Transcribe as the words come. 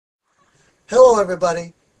Hello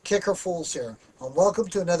everybody, Kicker Fools here, and welcome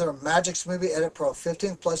to another Magix Movie Edit Pro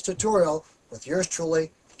 15 Plus tutorial with yours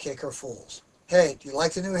truly, Kicker Fools. Hey, do you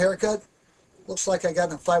like the new haircut? Looks like I got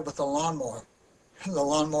in a fight with the lawnmower. The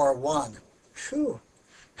lawnmower won. Phew.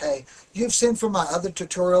 Hey, you've seen from my other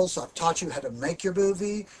tutorials, I've taught you how to make your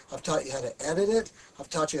movie, I've taught you how to edit it, I've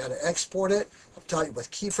taught you how to export it, I've taught you with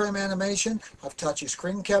keyframe animation, I've taught you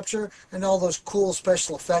screen capture, and all those cool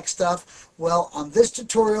special effects stuff. Well, on this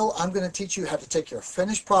tutorial, I'm going to teach you how to take your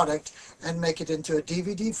finished product and make it into a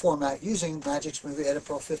DVD format using Magix Movie Edit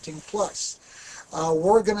Pro 15 Plus.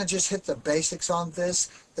 We're going to just hit the basics on this.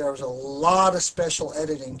 There's a lot of special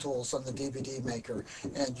editing tools on the DVD Maker,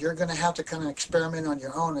 and you're going to have to kind of experiment on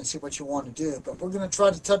your own and see what you want to do. But we're going to try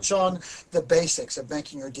to touch on the basics of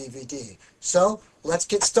making your DVD. So let's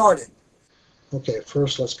get started. Okay,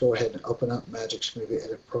 first let's go ahead and open up Magix Movie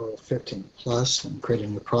Edit Pro 15 Plus and create a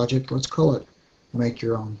new project. Let's call it Make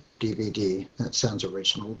Your Own DVD. That sounds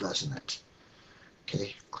original, doesn't it?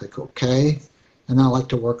 Okay, click OK. And I like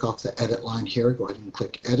to work off the edit line here. Go ahead and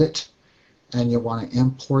click edit. And you want to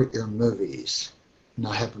import your movies. And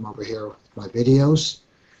I have them over here with my videos.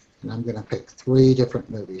 And I'm going to pick 3 different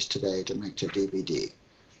movies today to make to DVD.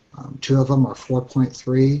 2 of them are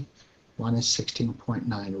 4.3. One is 16.9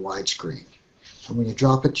 widescreen. And when you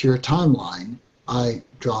drop it to your timeline, I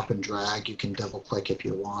drop and drag. You can double click if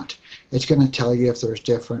you want. It's going to tell you if there's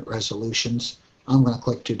different resolutions. I'm going to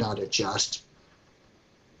click Do Not Adjust.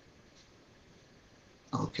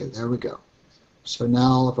 Okay, there we go. So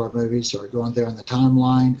now all of our movies are going there in the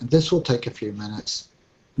timeline, and this will take a few minutes,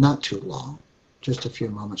 not too long, just a few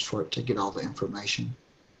moments for it to get all the information.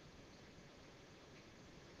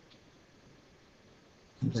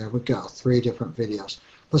 And there we go, 3 different videos.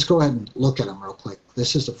 Let's go ahead and look at them real quick.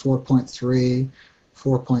 This is the 4.3,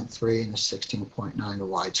 4.3, and the 16.9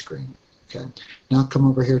 widescreen. Okay, now come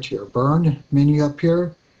over here to your burn menu up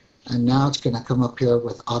here. And now it's going to come up here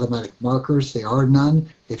with automatic markers. There are none.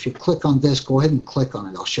 If you click on this, go ahead and click on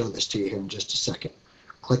it. I'll show this to you here in just a second.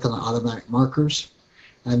 Click on the automatic markers.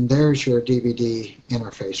 And there's your DVD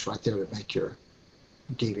interface right there to make your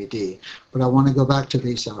DVD. But I want to go back to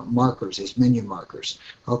these markers, these menu markers.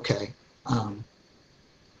 Okay.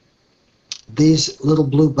 These little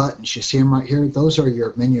blue buttons, you see them right here? Those are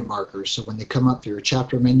your menu markers. So when they come up to your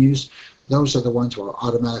chapter menus, those are the ones that are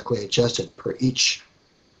automatically adjusted per each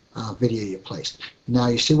video you placed. Now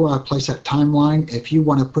you see where I place that timeline? If you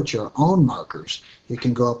want to put your own markers, you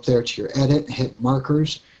can go up there to your edit and hit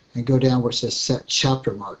markers and go down where it says set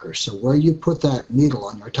chapter markers. So where you put that needle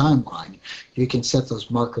on your timeline, you can set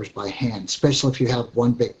those markers by hand, especially if you have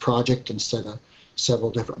one big project instead of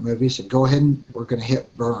several different movies. So go ahead and we're going to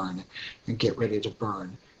hit burn and get ready to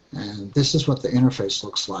burn. And this is what the interface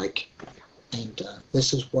looks like. And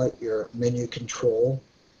this is what your menu control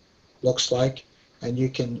looks like. And you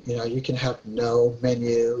can have no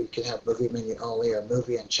menu, you can have movie menu only, or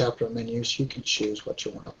movie and chapter menus. You can choose what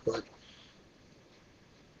you want to put.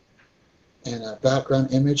 And a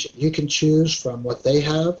background image, you can choose from what they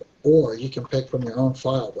have, or you can pick from your own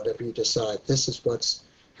file, whatever you decide. This is what's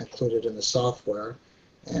included in the software.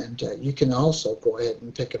 And you can also go ahead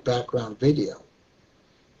and pick a background video.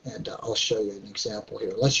 And I'll show you an example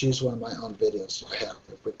here. Let's use one of my own videos I have.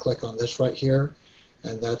 If we click on this right here,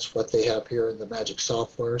 and that's what they have here in the Magix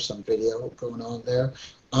software, some video going on there.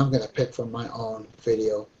 I'm going to pick from my own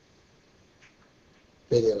videos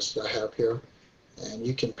that I have here. And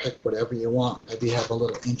you can pick whatever you want. Maybe you have a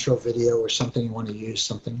little intro video or something you want to use,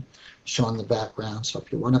 something showing the background. So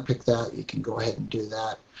if you want to pick that, you can go ahead and do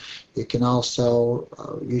that. You can also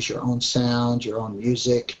use your own sound, your own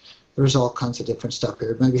music. There's all kinds of different stuff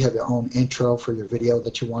here. Maybe you have your own intro for your video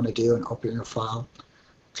that you want to do and open your file.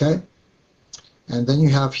 Okay? And then you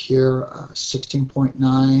have here 16.9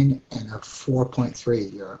 and a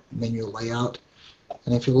 4.3, your menu layout.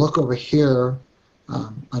 And if you look over here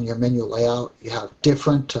on your menu layout, you have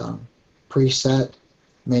different preset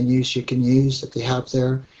menus you can use that they have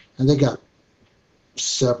there. And they got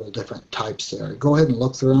several different types there. Go ahead and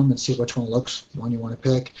look through them and see which one you want to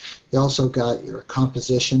pick. You also got your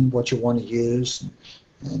composition, what you want to use.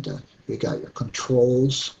 And you got your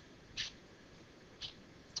controls.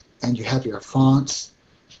 And you have your fonts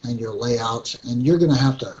and your layouts, and you're going to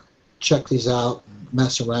have to check these out and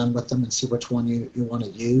mess around with them and see which one you want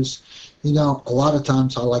to use. You know, a lot of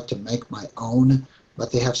times I like to make my own,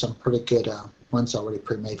 but they have some pretty good ones already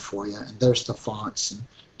pre-made for you, and there's the fonts and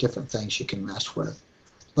different things you can mess with.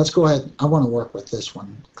 Let's go ahead. I want to work with this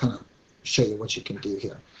one, kind of show you what you can do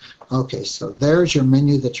here. Okay, so there's your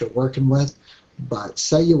menu that you're working with, but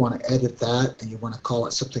say you want to edit that and you want to call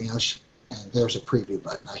it something else. And there's a preview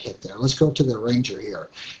button I hit there. Let's go to the arranger here,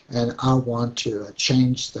 and I want to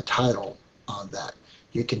change the title on that.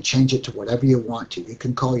 You can change it to whatever you want to. You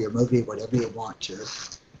can call your movie whatever you want to,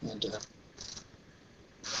 and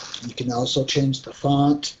you can also change the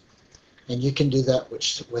font, and you can do that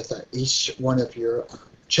with each one of your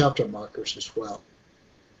chapter markers as well.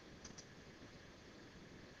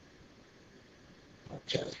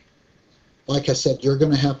 Okay. Like I said, you're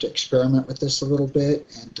going to have to experiment with this a little bit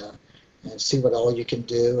and see what all you can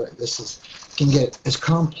do. You can get as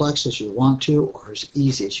complex as you want to or as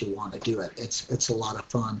easy as you want to do it. It's a lot of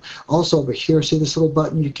fun. Also over here, see this little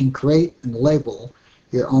button? You can create and label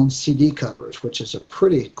your own CD covers, which is a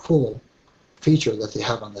pretty cool feature that they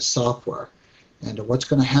have on the software. And what's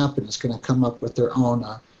going to happen is going to come up with their own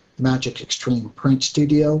Magic Extreme Print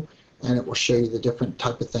Studio, and it will show you the different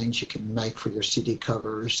type of things you can make for your CD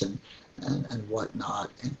covers and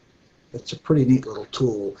whatnot. And it's a pretty neat little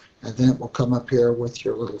tool. And then it will come up here with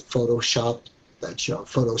your little Photoshop, that's your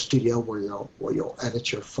photo studio where you'll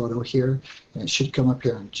edit your photo here. And it should come up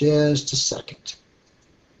here in just a second.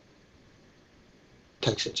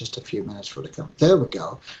 Takes it just a few minutes for it to come. There we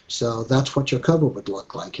go. So that's what your cover would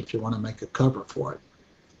look like if you want to make a cover for it.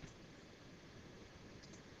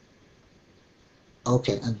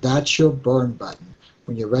 Okay, and that's your burn button.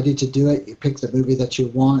 When you're ready to do it, you pick the movie that you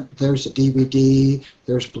want. There's a DVD,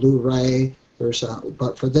 there's Blu-ray,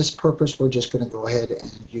 but for this purpose, we're just going to go ahead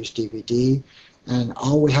and use DVD. And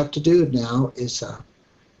all we have to do now is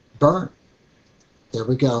burn. There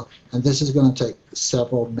we go. And this is going to take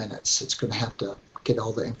several minutes. It's going to have to get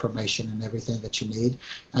all the information and everything that you need.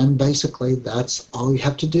 And basically, that's all you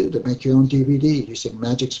have to do to make your own DVD using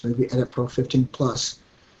Magic's Movie Edit Pro 15 Plus.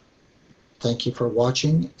 Thank you for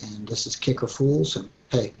watching, and this is Kicker Fools, and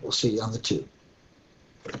hey, we'll see you on the tube.